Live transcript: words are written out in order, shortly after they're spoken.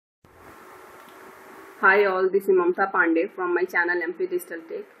Hi all, this is Mamta Pandey from my channel MPDigital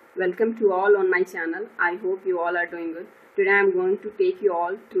Tech. Welcome to all on my channel. I hope you all are doing good. Today I am going to take you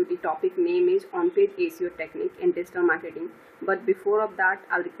all through the topic name is on-page SEO technique in digital marketing. But before of that,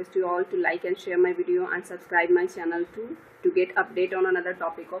 I'll request you all to like and share my video and subscribe my channel too to get update on another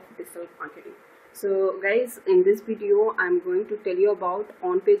topic of digital marketing. So guys, in this video I'm going to tell you about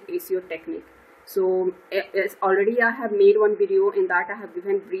on-page SEO technique. So yes, already I have made one video. In that I have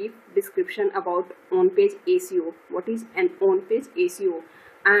given brief description about on-page SEO. What is an on-page SEO,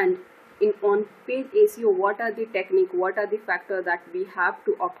 and in on-page SEO what are the technique, what are the factors that we have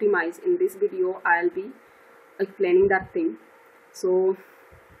to optimize. In this video I'll be explaining that thing. So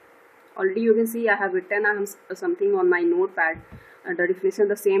already you can see I have written something on my notepad. The definition,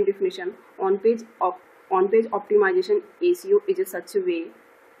 the same definition. On-page optimization SEO is such a way.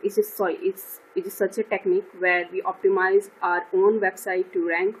 It is such a technique where we optimize our own website to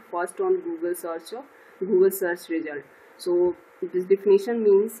rank first on Google search or Google search result. So this definition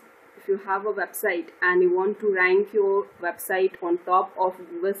means if you have a website and you want to rank your website on top of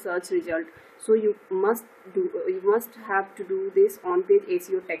Google search result, so you must have to do this on-page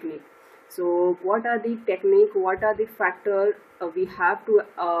SEO technique. So what are the technique, what are the factors we have to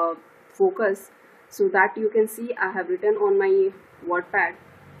focus, so that you can see I have written on my WordPad.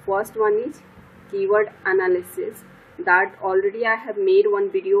 First one is keyword analysis. That already I have made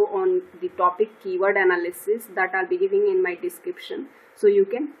one video on the topic keyword analysis that I'll be giving in my description, so you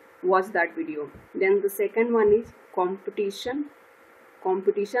can watch that video. Then the second one is competition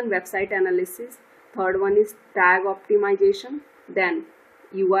website analysis. Third one is tag optimization. Then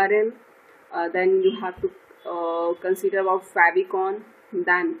URL. Then you have to consider about favicon.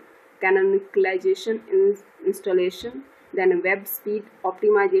 Then canonicalization installation. Then web speed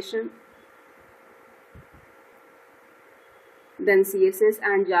optimization, then CSS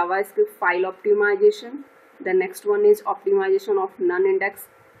and JavaScript file optimization. The next one is optimization of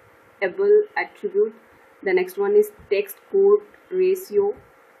non-indexable attribute. The next one is text code ratio.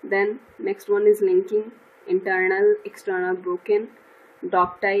 Then next one is linking, internal, external, broken,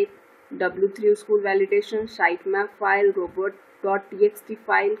 doc type, W3 school validation, sitemap file, robot.txt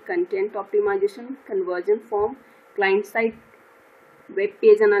file, content optimization, conversion form, client side web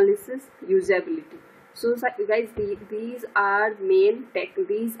page analysis, usability. So guys, these are main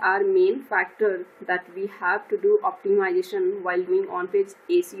factors that we have to do optimization while doing on-page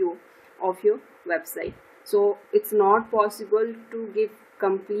SEO of your website. So it's not possible to give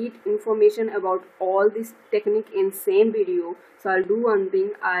complete information about all this technique in same video. So I'll do one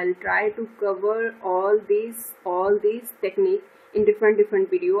thing, I'll try to cover all these technique in different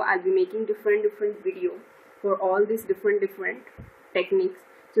video. I'll be making different video for all these different techniques.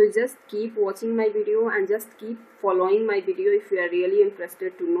 So just keep watching my video and just keep following my video if you are really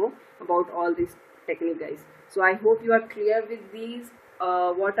interested to know about all this technique, guys. So I hope you are clear with these,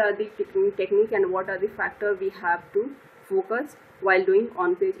 what are the technique and what are the factors we have to focus while doing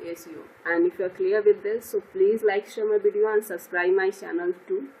on-page SEO. And if you are clear with this, so please like, share my video and subscribe my channel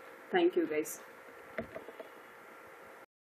too. Thank you, guys.